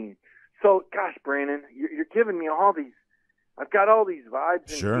Missouri team, so gosh, Brandon, you're giving me all these. I've got all these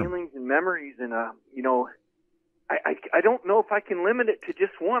vibes and feelings and memories, and I don't know if I can limit it to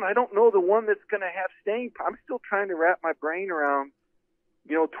just one. I don't know the one that's going to have staying. I'm still trying to wrap my brain around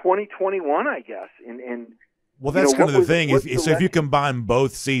 2021, I guess, and. Well, that's kind of the thing. If you combine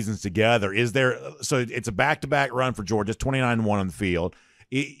both seasons together, so it's a back-to-back run for Georgia, 29-1 on the field.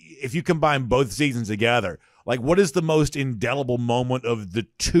 If you combine both seasons together, like, what is the most indelible moment of the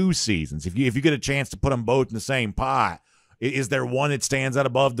two seasons? If you get a chance to put them both in the same pot, is there one that stands out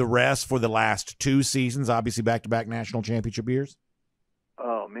above the rest for the last two seasons? Obviously, back-to-back national championship years.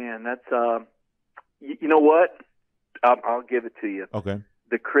 Oh man, that's you know what? I'll give it to you. Okay.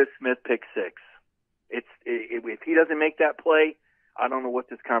 The Chris Smith pick six. If he doesn't make that play, I don't know what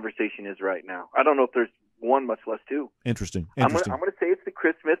this conversation is right now. I don't know if there's one, much less two. Interesting. I'm going to say it's the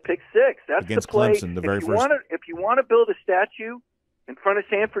Chris Smith pick six. That's against the play. Clemson, the very first. If you want to build a statue in front of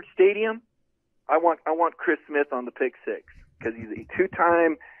Sanford Stadium, I want Chris Smith on the pick six, because he's a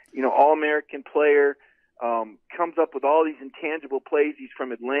two-time All-American player. Comes up with all these intangible plays. He's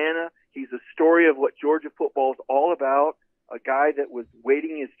from Atlanta. He's a story of what Georgia football is all about. A guy that was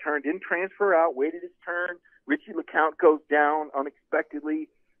waiting his turn, didn't transfer out, waited his turn. Richie LeCount goes down unexpectedly.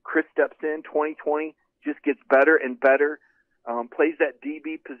 Chris steps in. 2020 just gets better and better. Plays that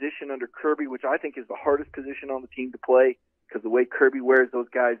DB position under Kirby, which I think is the hardest position on the team to play, because the way Kirby wears those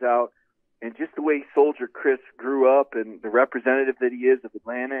guys out, and just the way Soldier Chris grew up, and the representative that he is of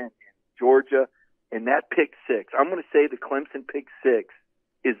Atlanta and Georgia, and that pick six. I'm going to say the Clemson pick six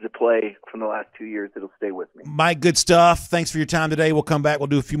is the play from the last 2 years that'll stay with me. Mike, good stuff. Thanks for your time today. We'll come back. We'll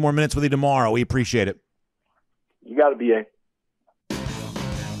do a few more minutes with you tomorrow. We appreciate it. You got it, B.A.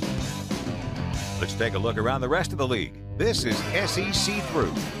 Let's take a look around the rest of the league. This is SEC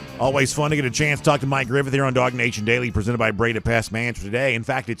Through. Always fun to get a chance to talk to Mike Griffith here on DawgNation Daily, presented by Breda Pest Management today. In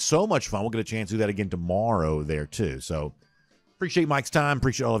fact, it's so much fun. We'll get a chance to do that again tomorrow there, too. So appreciate Mike's time.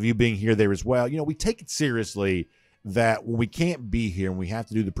 Appreciate all of you being here there as well. We take it seriously that when we can't be here and we have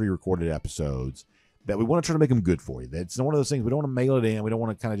to do the pre-recorded episodes, that we want to try to make them good for you. That's one of those things. We don't want to mail it in. We don't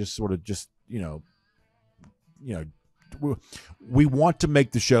want to kind of just sort of just, we want to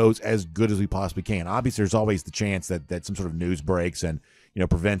make the shows as good as we possibly can. Obviously, there's always the chance that some sort of news breaks and,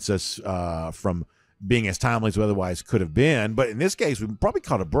 prevents us from being as timely as we otherwise could have been. But in this case, we probably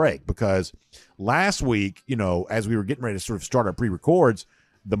caught a break, because last week, as we were getting ready to sort of start our pre-records,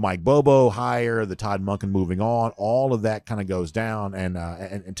 the Mike Bobo hire, the Todd Monken moving on, all of that kind of goes down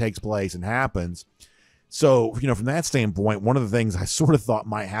and takes place and happens. So, from that standpoint, one of the things I sort of thought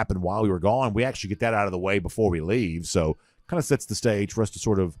might happen while we were gone, we actually get that out of the way before we leave. So kind of sets the stage for us to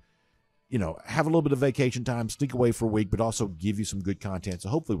sort of, have a little bit of vacation time, sneak away for a week, but also give you some good content. So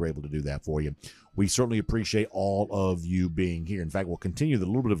hopefully we're able to do that for you. We certainly appreciate all of you being here. In fact, we'll continue the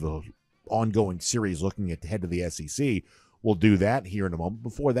little bit of an ongoing series looking at the head of the SEC. We'll do that here in a moment.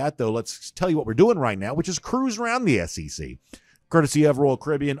 Before that, though, let's tell you what we're doing right now, which is cruise around the SEC. Courtesy of Royal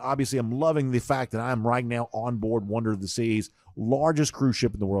Caribbean. Obviously, I'm loving the fact that I'm right now on board Wonder of the Seas, largest cruise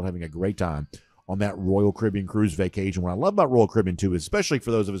ship in the world, having a great time on that Royal Caribbean cruise vacation. What I love about Royal Caribbean, too, is especially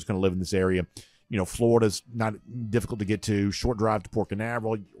for those of us going to live in this area, Florida's not difficult to get to, short drive to Port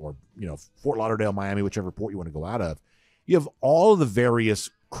Canaveral or, Fort Lauderdale, Miami, whichever port you want to go out of. You have all of the various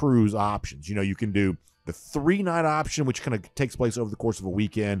cruise options. You can do the 3-night option, which kind of takes place over the course of a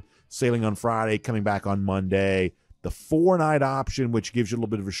weekend, sailing on Friday, coming back on Monday. The 4-night option, which gives you a little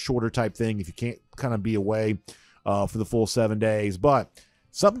bit of a shorter type thing if you can't kind of be away for the full 7 days. But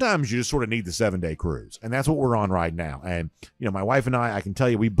sometimes you just sort of need the 7-day cruise, and that's what we're on right now. And, my wife and I can tell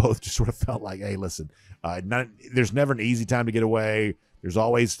you, we both just sort of felt like, hey, listen, there's never an easy time to get away. There's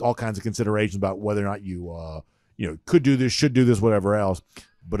always all kinds of considerations about whether or not you, could do this, should do this, whatever else.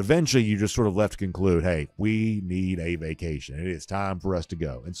 But eventually you just sort of left to conclude, hey, we need a vacation. It is time for us to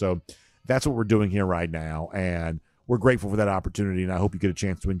go. And so that's what we're doing here right now. And we're grateful for that opportunity. And I hope you get a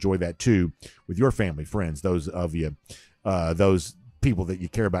chance to enjoy that too with your family, friends, those of you, those people that you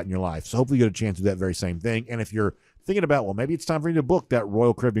care about in your life. So hopefully you get a chance to do that very same thing. And if you're thinking about, well, maybe it's time for you to book that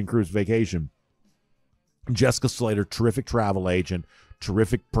Royal Caribbean cruise vacation, Jessica Slater, terrific travel agent,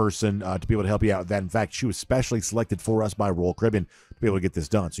 terrific person to be able to help you out with that. In fact, she was specially selected for us by Royal Caribbean to be able to get this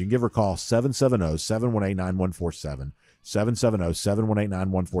done. So you can give her a call, 770-718-9147,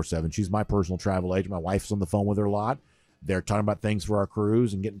 770-718-9147. She's my personal travel agent. My wife's on the phone with her a lot. They're talking about things for our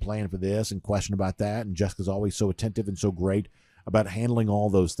cruise and getting planned for this and question about that. And Jessica's always so attentive and so great about handling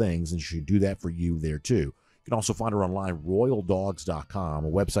all those things, and she should do that for you there too. You can also find her online, royaldogs.com,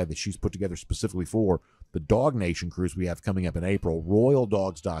 a website that she's put together specifically for the DawgNation cruise we have coming up in April,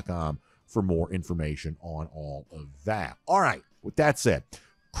 royaldogs.com for more information on all of that. All right, with that said,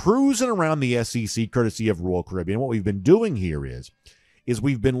 cruising around the SEC courtesy of Royal Caribbean, what we've been doing here is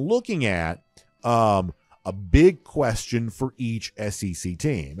we've been looking at a big question for each SEC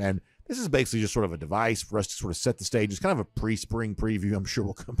team. And this is basically just sort of a device for us to sort of set the stage. It's kind of a pre-spring preview. I'm sure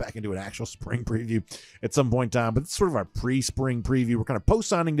we'll come back and do an actual spring preview at some point in time, but it's sort of our pre-spring preview. We're kind of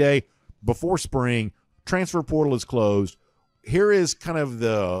post-signing day, before spring. Transfer portal is closed. Here is kind of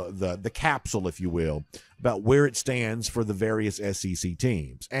the capsule, if you will, about where it stands for the various SEC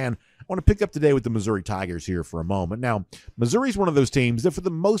teams. And I want to pick up today with the Missouri Tigers here for a moment. Now, Missouri's one of those teams that for the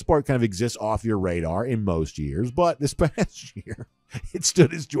most part kind of exists off your radar in most years, but this past year it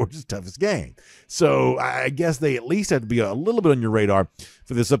stood as Georgia's toughest game. So I guess they at least have to be a little bit on your radar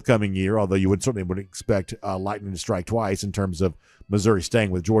for this upcoming year, although you would certainly expect lightning to strike twice in terms of Missouri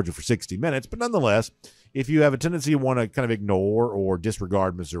staying with Georgia for 60 minutes. But nonetheless, if you have a tendency to want to kind of ignore or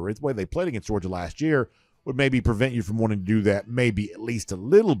disregard Missouri, the way they played against Georgia last year would maybe prevent you from wanting to do that maybe at least a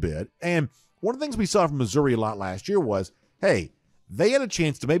little bit. And one of the things we saw from Missouri a lot last year was, hey, they had a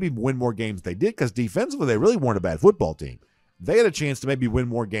chance to maybe win more games than they did because defensively they really weren't a bad football team. They had a chance to maybe win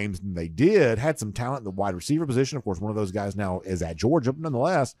more games than they did, had some talent in the wide receiver position. Of course, one of those guys now is at Georgia, but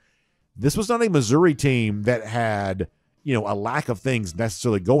nonetheless, this was not a Missouri team that had, a lack of things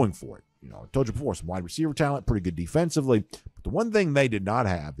necessarily going for it. I told you before, some wide receiver talent, pretty good defensively. But the one thing they did not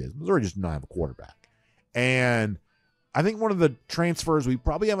have is Missouri just did not have a quarterback. And I think one of the transfers we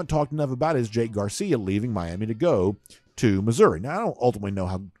probably haven't talked enough about is Jake Garcia leaving Miami to go to Missouri. Now, I don't ultimately know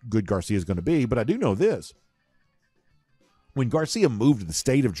how good Garcia is going to be, but I do know this. When Garcia moved to the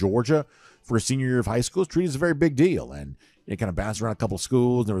state of Georgia for his senior year of high school, it was treated as a very big deal. And it kind of bounced around a couple of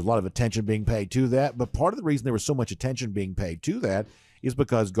schools. And there was a lot of attention being paid to that. But part of the reason there was so much attention being paid to that is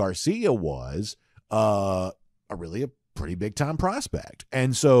because Garcia was a pretty big-time prospect.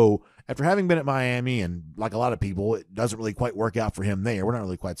 And so after having been at Miami, and like a lot of people, it doesn't really quite work out for him there. We're not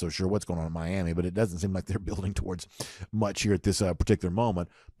really quite so sure what's going on in Miami, but it doesn't seem like they're building towards much here at this particular moment.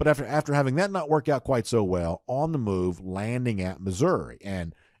 But after having that not work out quite so well, on the move, landing at Missouri.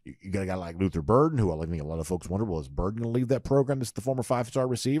 And you got a guy like Luther Burden, who I think a lot of folks wonder, well, is Burden going to leave that program as the former 5-star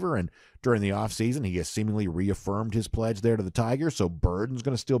receiver? And during the offseason, he has seemingly reaffirmed his pledge there to the Tigers, so Burden's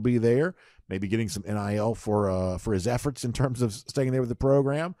going to still be there, maybe getting some NIL for his efforts in terms of staying there with the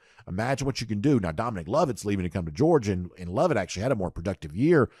program. Imagine what you can do. Now, Dominic Lovett's leaving to come to Georgia, and Lovett actually had a more productive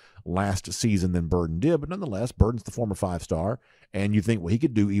year last season than Burden did, but nonetheless, Burden's the former 5-star, and you think, well, he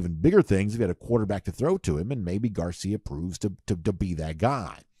could do even bigger things if he had a quarterback to throw to him, and maybe Garcia proves to be that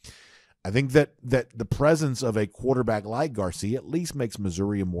guy. I think that the presence of a quarterback like Garcia at least makes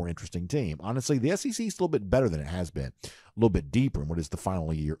Missouri a more interesting team. Honestly, the SEC is a little bit better than it has been, a little bit deeper in what is the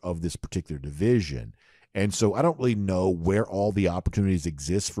final year of this particular division. And so I don't really know where all the opportunities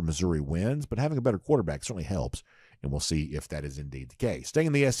exist for Missouri wins, but having a better quarterback certainly helps, and we'll see if that is indeed the case. Staying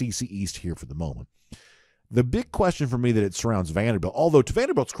in the SEC East here for the moment. The big question for me that it surrounds Vanderbilt, although to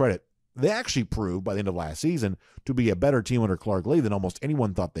Vanderbilt's credit, they actually proved by the end of last season to be a better team under Clark Lee than almost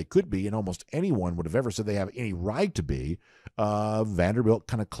anyone thought they could be, and almost anyone would have ever said they have any right to be. Vanderbilt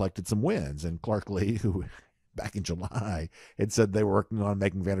kind of collected some wins, and Clark Lee, who back in July had said they were working on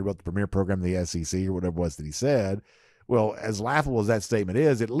making Vanderbilt the premier program in the SEC or whatever it was that he said. Well, as laughable as that statement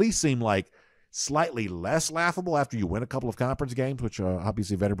is, it at least seemed like slightly less laughable after you win a couple of conference games, which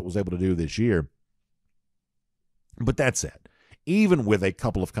obviously Vanderbilt was able to do this year. But that said, even with a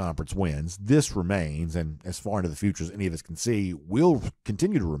couple of conference wins, this remains, and as far into the future as any of us can see, will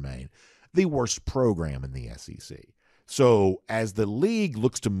continue to remain the worst program in the SEC. So as the league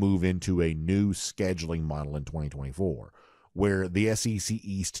looks to move into a new scheduling model in 2024, where the SEC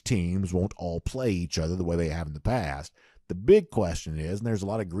East teams won't all play each other the way they have in the past, the big question is, and there's a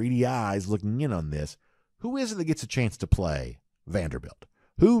lot of greedy eyes looking in on this, who is it that gets a chance to play Vanderbilt?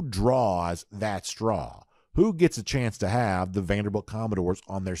 Who draws that straw? Who gets a chance to have the Vanderbilt Commodores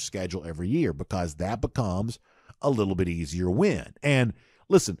on their schedule every year? Because that becomes a little bit easier win. And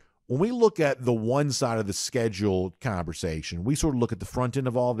listen, when we look at the one side of the schedule conversation, we sort of look at the front end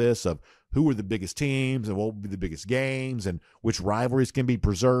of all this of who are the biggest teams and what will be the biggest games and which rivalries can be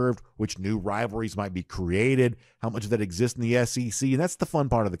preserved, which new rivalries might be created, how much of that exists in the SEC, and that's the fun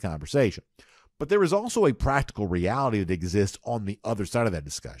part of the conversation. But there is also a practical reality that exists on the other side of that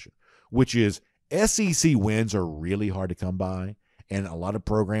discussion, which is SEC wins are really hard to come by, and a lot of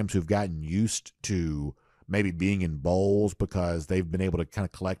programs who've gotten used to maybe being in bowls because they've been able to kind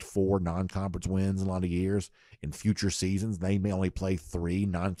of collect 4 non-conference wins in a lot of years. In future seasons, they may only play 3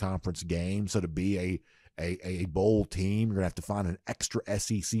 non-conference games. So to be a bowl team, you're going to have to find an extra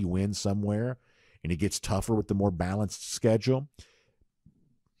SEC win somewhere, and it gets tougher with the more balanced schedule.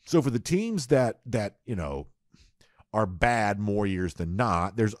 So for the teams that are bad more years than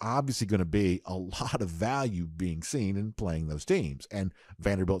not, there's obviously going to be a lot of value being seen in playing those teams, and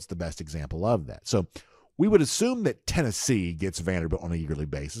Vanderbilt's the best example of that. So we would assume that Tennessee gets Vanderbilt on a yearly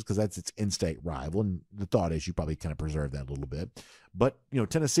basis because that's its in-state rival, and the thought is you probably kind of preserve that a little bit. But,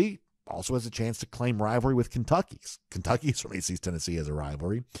 Tennessee also has a chance to claim rivalry with Kentucky. Kentucky certainly sees Tennessee as a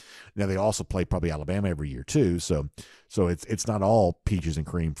rivalry. Now, they also play probably Alabama every year too, so it's not all peaches and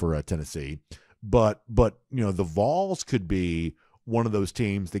cream for Tennessee. But the Vols could be one of those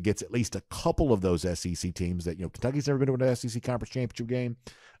teams that gets at least a couple of those SEC teams that, Kentucky's never been to an SEC conference championship game.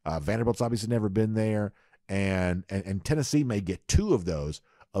 Vanderbilt's obviously never been there. And Tennessee may get 2 of those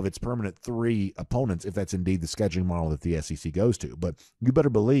of its permanent 3 opponents if that's indeed the scheduling model that the SEC goes to. But you better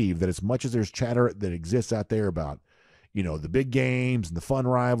believe that as much as there's chatter that exists out there about, the big games and the fun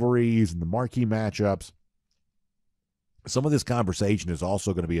rivalries and the marquee matchups, some of this conversation is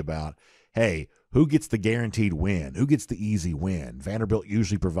also going to be about, hey, who gets the guaranteed win? Who gets the easy win? Vanderbilt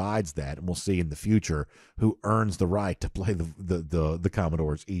usually provides that, and we'll see in the future who earns the right to play the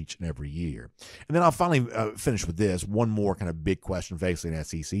Commodores each and every year. And then I'll finally finish with this, one more kind of big question facing an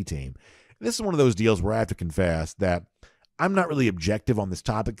SEC team. And this is one of those deals where I have to confess that I'm not really objective on this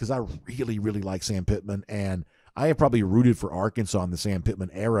topic because I really, really like Sam Pittman, and I have probably rooted for Arkansas in the Sam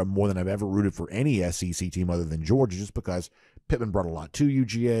Pittman era more than I've ever rooted for any SEC team other than Georgia, just because Pittman brought a lot to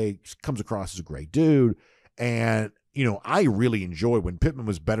UGA, comes across as a great dude. And, I really enjoyed when Pittman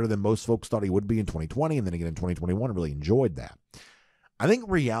was better than most folks thought he would be in 2020. And then again in 2021, I really enjoyed that. I think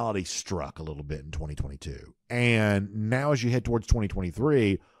reality struck a little bit in 2022. And now as you head towards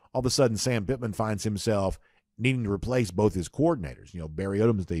 2023, all of a sudden Sam Pittman finds himself needing to replace both his coordinators. Barry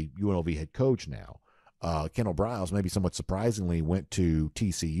Odom's the UNLV head coach now. Kendall Briles, maybe somewhat surprisingly, went to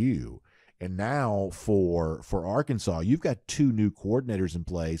TCU. And now for Arkansas, you've got 2 new coordinators in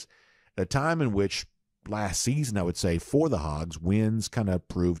place at a time in which last season, I would say, for the Hogs, wins kind of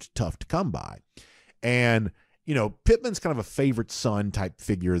proved tough to come by. And, Pittman's kind of a favorite son type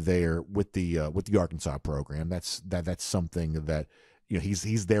figure there with the Arkansas program. That's something that,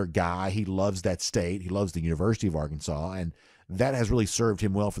 he's their guy. He loves that state. He loves the University of Arkansas, and that has really served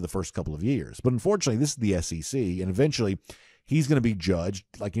him well for the first couple of years. But unfortunately, this is the SEC, and eventually he's going to be judged,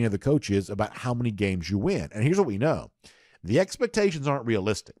 like any other coach is, about how many games you win. And here's what we know. The expectations aren't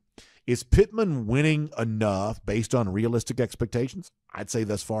realistic. Is Pittman winning enough based on realistic expectations? I'd say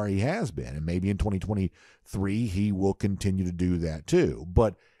thus far he has been, and maybe in 2023 he will continue to do that too.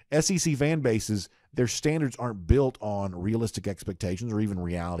 But SEC fan bases, their standards aren't built on realistic expectations or even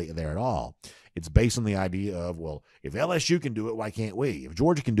reality there at all. It's based on the idea of, well, if LSU can do it, why can't we? If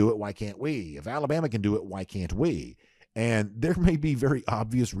Georgia can do it, why can't we? If Alabama can do it, why can't we? And there may be very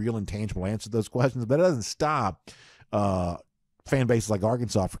obvious, real, and tangible answers to those questions, but it doesn't stop fan bases like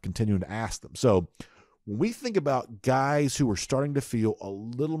Arkansas from continuing to ask them. So when we think about guys who are starting to feel a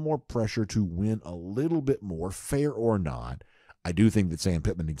little more pressure to win a little bit more, fair or not, I do think that Sam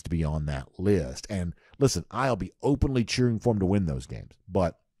Pittman needs to be on that list. And listen, I'll be openly cheering for him to win those games.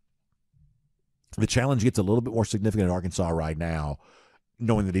 But the challenge gets a little bit more significant at Arkansas right now,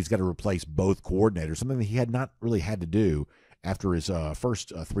 knowing that he's got to replace both coordinators, something that he had not really had to do after his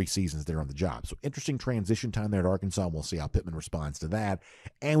first 3 seasons there on the job. So interesting transition time there at Arkansas, and we'll see how Pittman responds to that.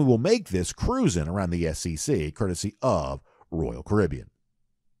 And we will make this cruising around the SEC, courtesy of Royal Caribbean.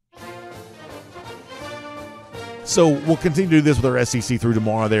 So we'll continue to do this with our SEC through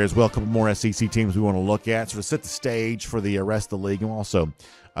tomorrow there as well. A couple more SEC teams we want to look at. So to set the stage for the rest of the league, and we'll also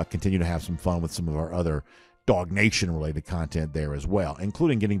continue to have some fun with some of our other DawgNation-related content there as well,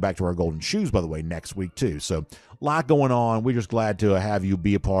 including getting back to our Golden Shoes, by the way, next week too. So a lot going on. We're just glad to have you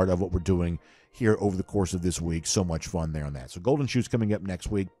be a part of what we're doing here over the course of this week. So much fun there on that. So Golden Shoes coming up next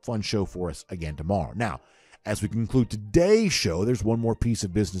week. Fun show for us again tomorrow. Now, as we conclude today's show, there's one more piece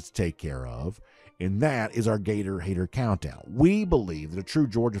of business to take care of, and that is our Gator Hater Countdown. We believe that a true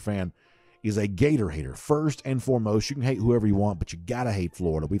Georgia fan is a Gator hater. First and foremost, you can hate whoever you want, but you got to hate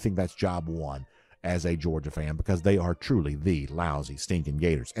Florida. We think that's job one as a Georgia fan because they are truly the lousy, stinking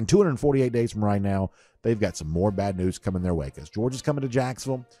Gators. And 248 days from right now, they've got some more bad news coming their way because Georgia's coming to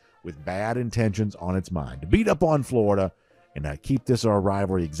Jacksonville with bad intentions on its mind to beat up on Florida and keep this our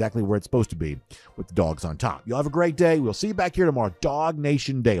rivalry exactly where it's supposed to be with the Dogs on top. You'll have a great day. We'll see you back here tomorrow.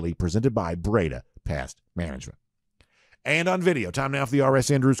 DawgNation Daily, presented by Breda Pest Management. And on video, time now for the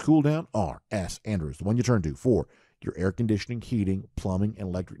R.S. Andrews Cool Down. R.S. Andrews, the one you turn to for your air conditioning, heating, plumbing, and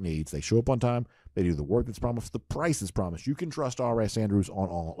electric needs. They show up on time. They do the work that's promised, the price that's promised. You can trust R.S. Andrews on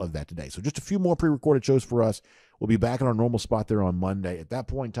all of that today. So just a few more pre-recorded shows for us. We'll be back in our normal spot there on Monday. At that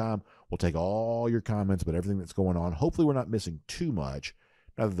point in time, we'll take all your comments about everything that's going on. Hopefully we're not missing too much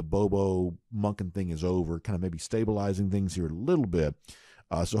now that the Bobo Monken thing is over, kind of maybe stabilizing things here a little bit.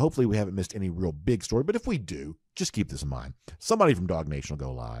 So hopefully we haven't missed any real big story. But if we do, just keep this in mind. Somebody from DawgNation will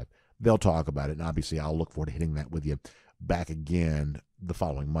go live. They'll talk about it, and obviously I'll look forward to hitting that with you back again the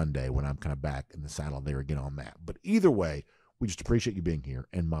following Monday when I'm kind of back in the saddle there again on that. But either way, we just appreciate you being here,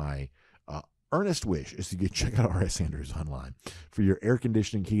 and my earnest wish is to check out R.S. Andrews online for your air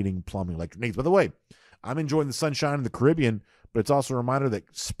conditioning, heating, plumbing, electric needs. By the way, I'm enjoying the sunshine in the Caribbean, but it's also a reminder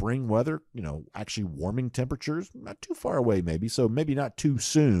that spring weather, actually warming temperatures, not too far away maybe, so maybe not too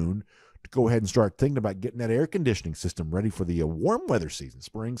soon to go ahead and start thinking about getting that air conditioning system ready for the warm weather season.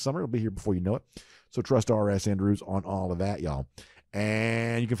 Spring, summer, it'll be here before you know it. So trust R.S. Andrews on all of that, y'all.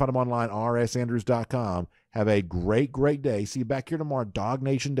 And you can find them online, rsandrews.com. Have a great, great day. See you back here tomorrow,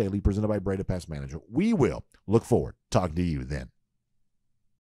 DawgNation Daily, presented by Breda Pest Management. We will look forward to talking to you then.